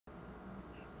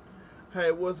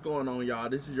Hey, what's going on, y'all?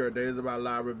 This is your Days About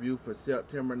Live review for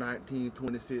September 19,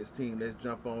 2016. Let's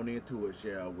jump on into it,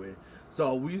 shall we?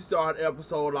 So, we start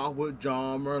episode off with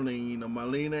John Merlina.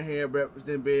 Merlina had breakfast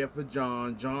in bed for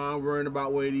John. John worrying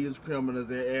about where these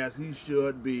criminals are, as he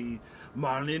should be.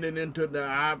 Merlina then took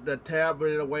the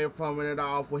tablet away from it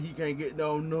all, for he can't get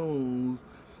no news.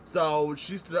 So,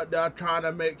 she stood there trying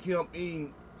to make him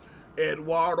eat.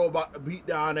 Eduardo about to beat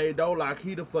down their door like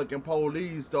he the fucking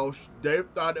police. So they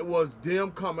thought it was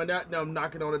them coming at them,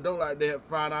 knocking on the door like that.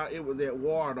 Find out it was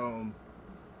Eduardo.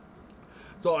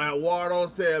 So Eduardo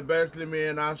said, basically,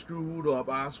 man, I screwed up.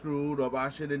 I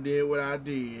should have did what I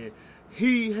did.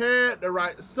 He had the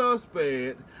right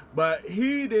suspect, but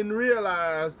he didn't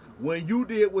realize when you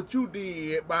did what you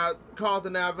did by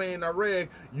causing that van a wreck,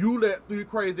 you let 3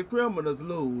 crazy criminals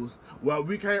loose. Well,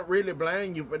 we can't really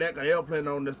blame you for that because they were planning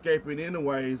on escaping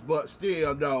anyways, but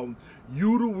still, though,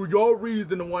 your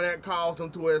reason the one that caused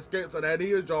them to escape, so that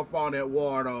is your fault at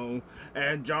Wardo.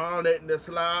 And John letting it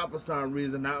slide for some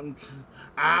reason.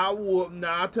 I would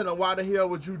not tell him, why the hell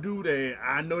would you do that?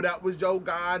 I know that was your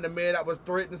guy and the man that was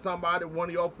threatening somebody, one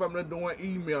of your family, doing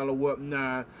email or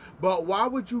whatnot. But why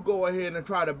would you go ahead and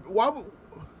try to, why would,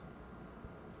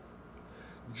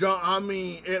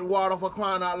 Eduardo, for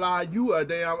crying out loud, you a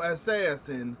damn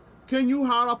assassin. Can you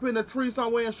hide up in a tree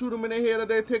somewhere and shoot him in the head, or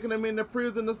they taking him into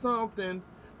prison or something?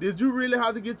 Did you really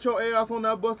have to get your ass on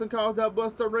that bus and cause that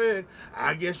bus to wreck?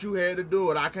 I guess you had to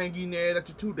do it. I can't get mad at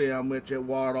you too damn much,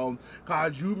 Eduardo,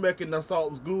 cause you making the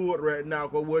salts good right now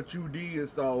for what you did.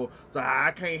 So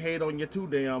I can't hate on you too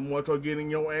damn much or getting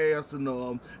your ass in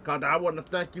them, cause I want to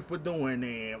thank you for doing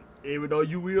that. Even though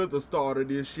you is the start of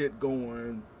this shit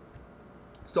going.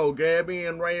 So Gabby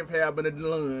and Rafe having a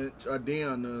lunch or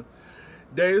dinner.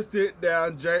 They sit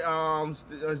down. Gabby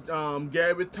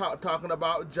talking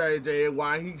about JJ and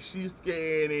why she's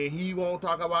scared, and he won't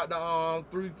talk about the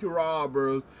 3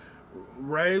 robbers.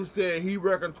 Rafe said he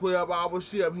reckon 12-hour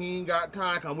shift. He ain't got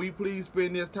time. Can we please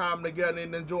spend this time together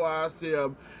and enjoy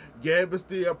ourselves? Gabby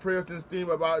still pressing steam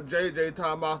about JJ,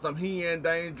 talking about some he in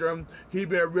danger. He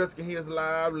been risking his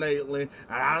life lately,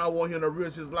 and I don't want him to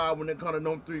risk his life when it comes to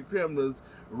them 3 criminals.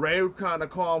 Ray kind of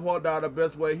calm her down the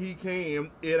best way he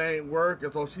can. It ain't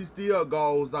working, so she still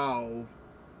goes off.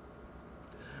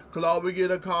 Chloe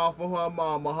get a call from her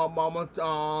mama. Her mama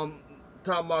talking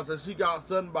about that she got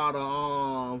something about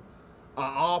an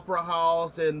opera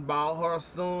house and about her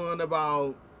son,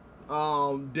 about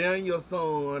Daniel's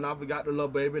son. I forgot the little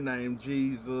baby name,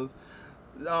 Jesus.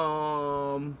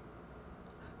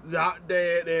 Not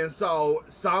dead, and so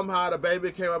somehow the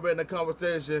baby came up in the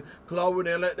conversation. Chloe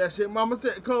didn't let that shit.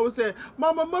 Chloe said,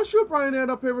 Mama, must you bring that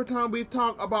up every time we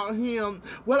talk about him?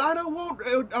 Well, I don't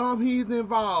want he's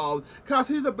involved, cause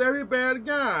he's a very bad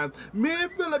guy. Me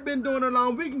and Philip been doing it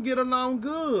long. We can get along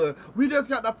good. We just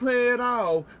got to play it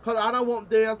off, cause I don't want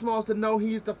Desmond to know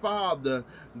he's the father.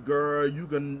 Girl, you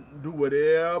can do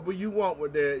whatever you want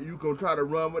with that. You can try to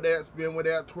run with that, spin with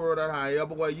that, twirl that,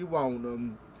 however way you want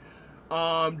them.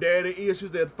 Daddy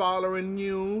issues that following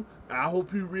you. I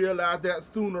hope you realize that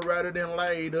sooner rather than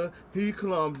later. He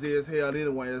clumsy as hell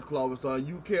anyway, Chloe. So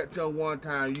you catch him one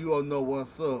time, you'll know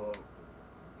what's up.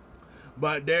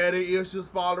 But daddy issues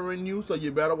following you, so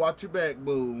you better watch your back,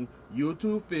 boo. You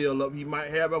too, Philip. He might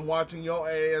have him watching your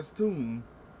ass too.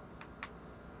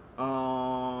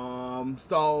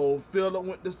 So Philip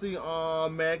went to see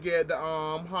Maggie at the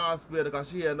hospital because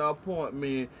she had an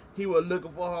appointment. He was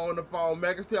looking for her on the phone.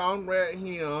 Maggie said, I'm right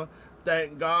here.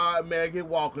 Thank God Maggie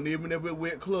walking, even if it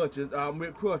with crutches,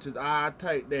 I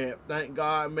take that. Thank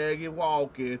God Maggie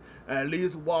walking. At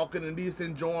least walking, at least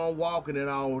enjoying walking and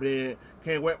all that.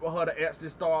 Can't wait for her to actually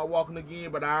start walking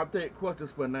again, but I'll take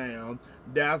crutches for now.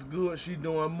 That's good. She's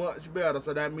doing much better,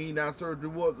 so that means that surgery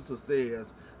was a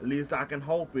success. At least I can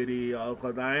hope it is,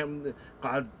 cause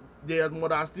there's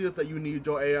what I still say, you need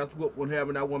your ass whooped from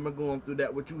having that woman going through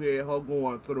that what you had her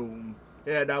going through.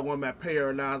 Had that woman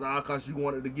paralyzed all because you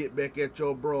wanted to get back at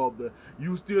your brother.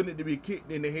 You still need to be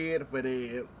kicked in the head for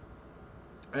that.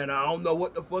 And I don't know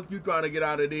what the fuck you trying to get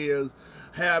out of this.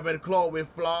 Having Chloe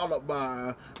followed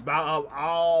by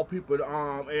all people,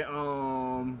 I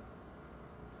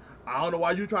don't know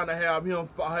why you trying to have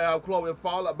Chloe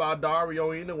followed by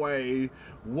Dario anyway.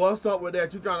 What's up with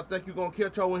that? You trying to think you gonna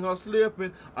catch her when her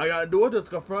slipping? All you gotta do is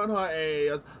just confront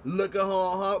her ass, look at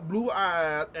her blue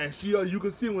eyes, and you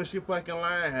can see when she fucking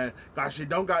lying. Cause she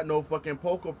don't got no fucking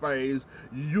poker face.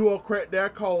 You'll crack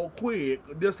that code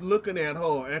quick just looking at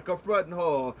her and confronting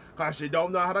her. Cause she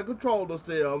don't know how to control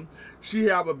herself. She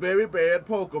have a very bad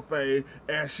poker face,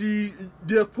 and she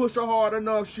just push her hard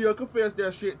enough, she'll confess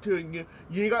that shit to you.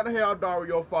 You ain't got to have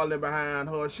Dario falling behind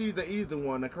her. She's the easy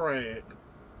one to crack.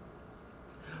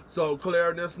 So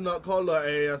Claire then snuck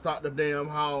her ass out the damn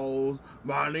house.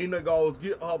 Marlena goes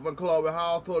get her from Chloe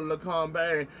house, told her to come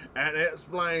back and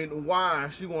explain why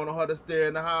she wanted her to stay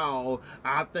in the house.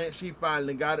 I think she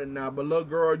finally got it now. But look,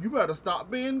 girl, you better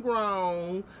stop being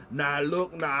grown. Now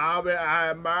look, now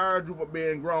I admired you for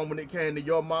being grown when it came to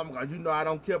your mama, because you know I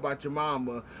don't care about your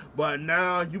mama. But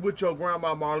now you with your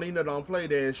grandma Marlena don't play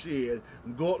that shit.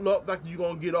 Good luck like you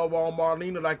gonna get over on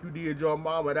Marlena like you did your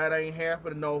mama. That ain't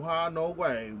happening no how, no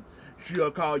way.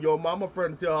 She'll call your mama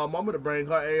friend and tell her mama to bring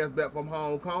her ass back from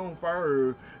Hong Kong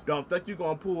first. Don't think you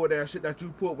gonna pull that shit that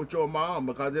you put with your mom,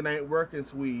 because it ain't working,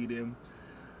 sweetie.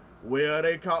 Well,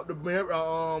 they caught the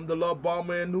little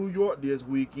bomber in New York this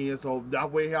weekend, so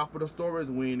that way half of the stories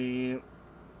went in.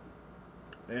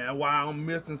 And why I'm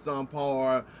missing some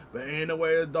part. But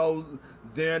anyway, those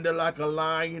Xander like a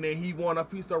lion and he want a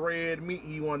piece of red meat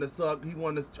he want to suck, he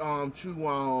want to chew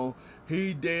on.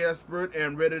 He desperate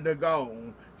and ready to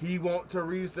go. He want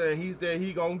Teresa and he said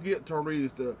he gonna get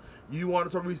Teresa. You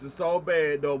wanted Teresa so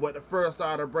bad though, but the first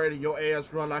side of Brady, your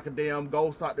ass run like a damn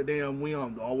ghost out the damn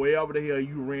window or wherever the hell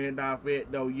you ran off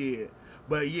at though yet.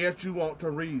 But yet you want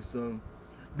Teresa.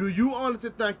 Do you honestly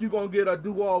think you gonna get a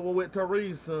do-over with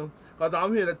Teresa? Because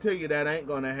I'm here to tell you that ain't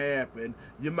going to happen.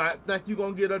 You might think you're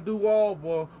going to get a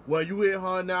do-over when you in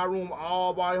her in that room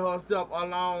all by herself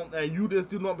alone and you just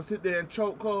do nothing but sit there and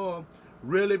choke her.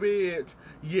 Really, bitch?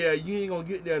 Yeah, you ain't going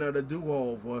to get that another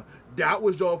do-over. That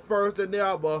was your first and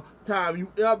ever time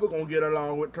you ever going to get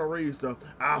along with Teresa.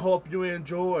 I hope you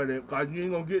enjoyed it, because you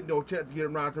ain't going to get no chance to get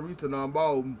around Teresa no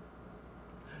more.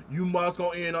 You must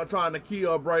gonna end up trying to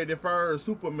kill Brady first,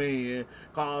 Superman,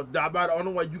 cause that's about the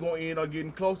only way you gonna end up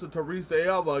getting close to Teresa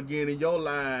ever again in your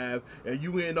life, and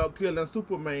you end up killing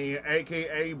Superman,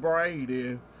 aka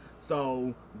Brady.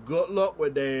 So good luck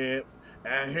with that.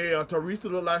 And hell, Teresa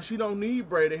look like she don't need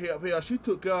Brady help. Hell, she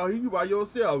took care of you by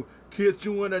yourself, kicked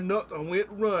you in the nuts and went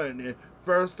running.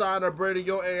 First sign of Brady,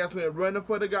 your ass went running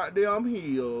for the goddamn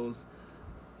hills.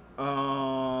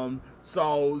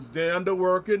 So Xander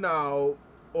working out.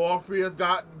 Orpheus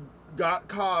got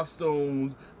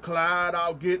costumes. Clyde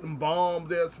out getting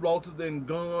bombs, explosives, and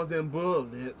guns and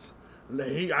bullets.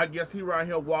 I guess he right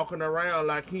here walking around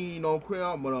like he ain't no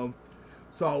criminal.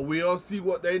 So we'll see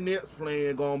what their next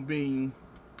plan gonna be.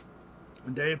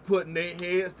 They putting their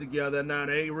heads together now.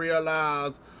 They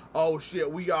realize, oh shit,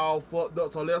 we all fucked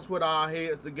up, so let's put our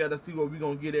heads together, see what we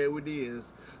gonna get at with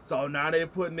this. So now they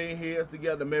putting their heads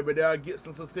together. Maybe they'll get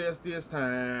some success this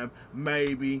time.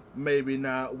 Maybe, maybe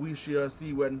not. We shall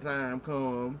see when time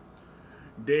comes.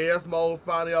 Desmond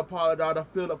finally apologized to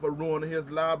Philip for ruining his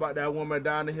life about that woman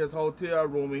down in his hotel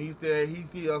room, and he said he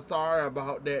feels sorry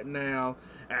about that now.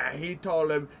 And he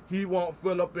told him he want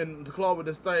Philip and Chloe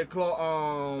to stay.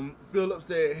 Philip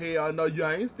said, hell no, you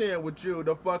ain't staying with you.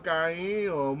 The fuck I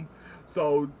am.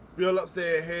 So Philip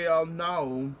said, hell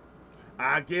no.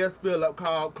 I guess Philip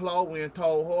called Chloe and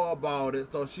told her about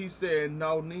it. So she said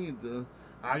no neither.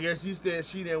 I guess she said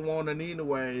she didn't want it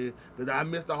anyway, because I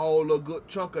missed a whole little good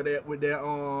chunk of that with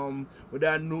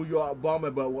that New York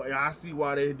bombing. But I see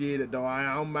why they did it though.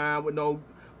 I don't mind with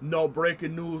no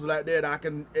breaking news like that. I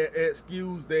can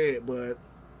excuse that, but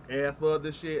as for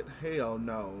the shit, hell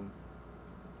no.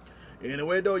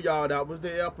 Anyway though, y'all, that was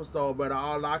the episode. But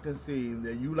all I can see,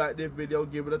 if you like this video,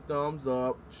 give it a thumbs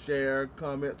up, share,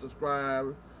 comment,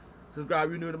 subscribe. Subscribe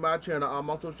if you're new to my channel. I'm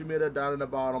on social media down in the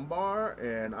bottom bar.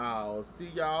 And I'll see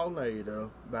y'all later.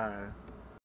 Bye.